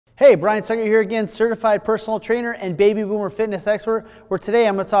Hey, Brian Stecker here again, certified personal trainer and baby boomer fitness expert, where today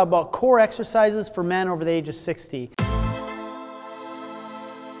I'm going to talk about core exercises for men over the age of 60.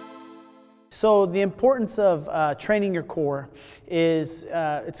 So the importance of training your core is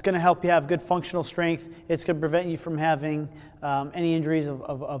it's going to help you have good functional strength. It's going to prevent you from having any injuries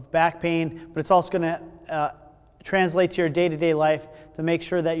of back pain, but it's also going to translate to your day-to-day life to make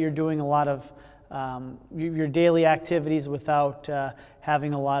sure that you're doing a lot of your daily activities without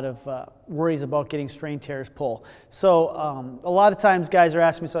having a lot of worries about getting strain, tears, pull. So a lot of times guys are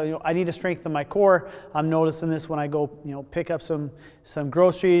asking me, so I need to strengthen my core. I'm noticing this when I go pick up some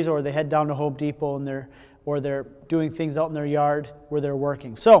groceries, or they head down to Home Depot and they're doing things out in their yard where they're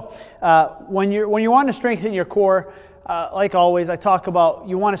working. So when you want to strengthen your core, like always, I talk about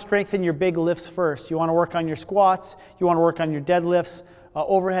you want to strengthen your big lifts first. You want to work on your squats, you want to work on your deadlifts,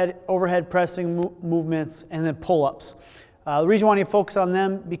 overhead pressing movements, and then pull-ups. The reason why you focus on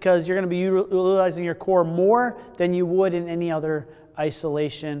them, because you're going to be utilizing your core more than you would in any other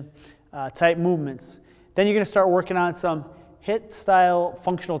isolation type movements. Then you're going to start working on some HIIT style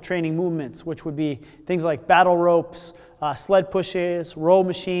functional training movements, which would be things like battle ropes, sled pushes, row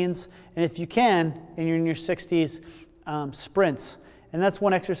machines, and if you can, and you're in your 60s, sprints. And that's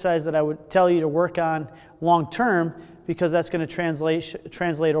one exercise that I would tell you to work on long term, because that's going to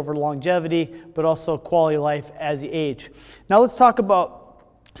translate over longevity, but also quality of life as you age. Now let's talk about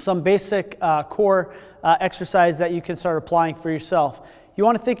some basic core exercise that you can start applying for yourself. You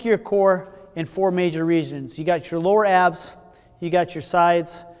want to think of your core in four major regions. You got your lower abs, you got your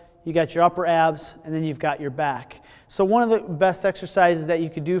sides, you got your upper abs, and then you've got your back. So one of the best exercises that you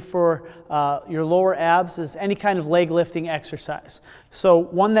could do for your lower abs is any kind of leg lifting exercise. So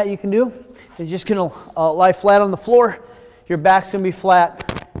one that you can do is just going to lie flat on the floor. Your back's going to be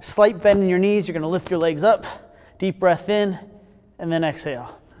flat. Slight bend in your knees. You're going to lift your legs up. Deep breath in, and then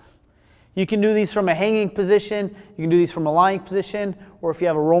exhale. You can do these from a hanging position. You can do these from a lying position, or if you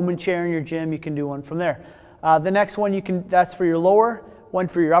have a Roman chair in your gym, you can do one from there. The next one that's for your lower. One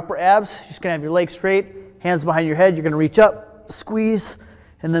for your upper abs. You're just going to have your legs straight, hands behind your head. You're going to reach up, squeeze,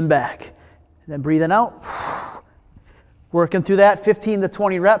 and then back. And then breathing out. Working through that, 15 to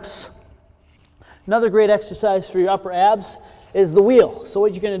 20 reps. Another great exercise for your upper abs is the wheel. So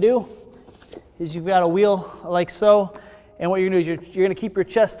what you're going to do is you've got a wheel like so, and what you're going to do is you're going to keep your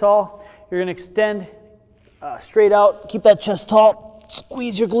chest tall. You're going to extend straight out, keep that chest tall,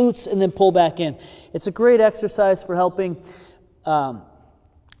 squeeze your glutes, and then pull back in. It's a great exercise for helping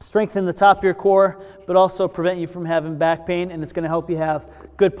strengthen the top of your core, but also prevent you from having back pain, and it's going to help you have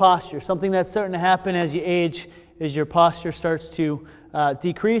good posture. Something that's starting to happen as you age is your posture starts to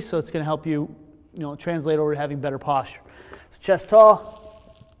decrease, so it's going to help you, translate over to having better posture. So chest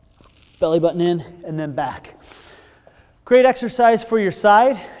tall, belly button in, and then back. Great exercise for your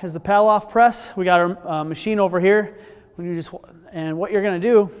side is the paddle-off press. We got our machine over here. And what you're going to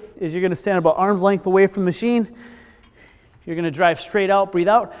do is you're going to stand about arm's length away from the machine. You're going to drive straight out, breathe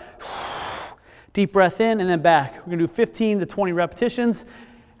out, deep breath in, and then back. We're going to do 15 to 20 repetitions,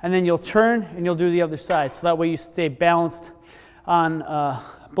 and then you'll turn and you'll do the other side. So that way you stay balanced on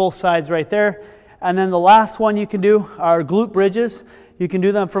both sides right there. And then the last one you can do are glute bridges. You can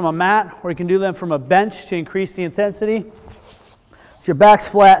do them from a mat, or you can do them from a bench to increase the intensity. So your back's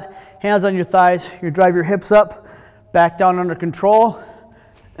flat, hands on your thighs, you drive your hips up, back down under control.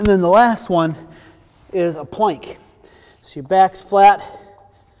 And then the last one is a plank. So your back's flat,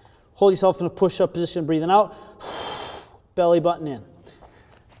 hold yourself in a push-up position, breathing out, belly button in.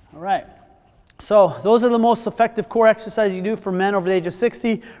 All right, so those are the most effective core exercises you do for men over the age of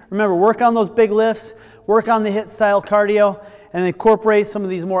 60. Remember, work on those big lifts, work on the HIIT style cardio, and incorporate some of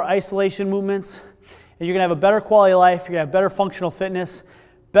these more isolation movements. And you're gonna have a better quality of life, you're gonna have better functional fitness,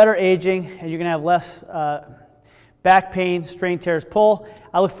 better aging, and you're gonna have less back pain, strain, tears, pull.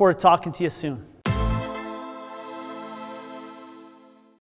 I look forward to talking to you soon.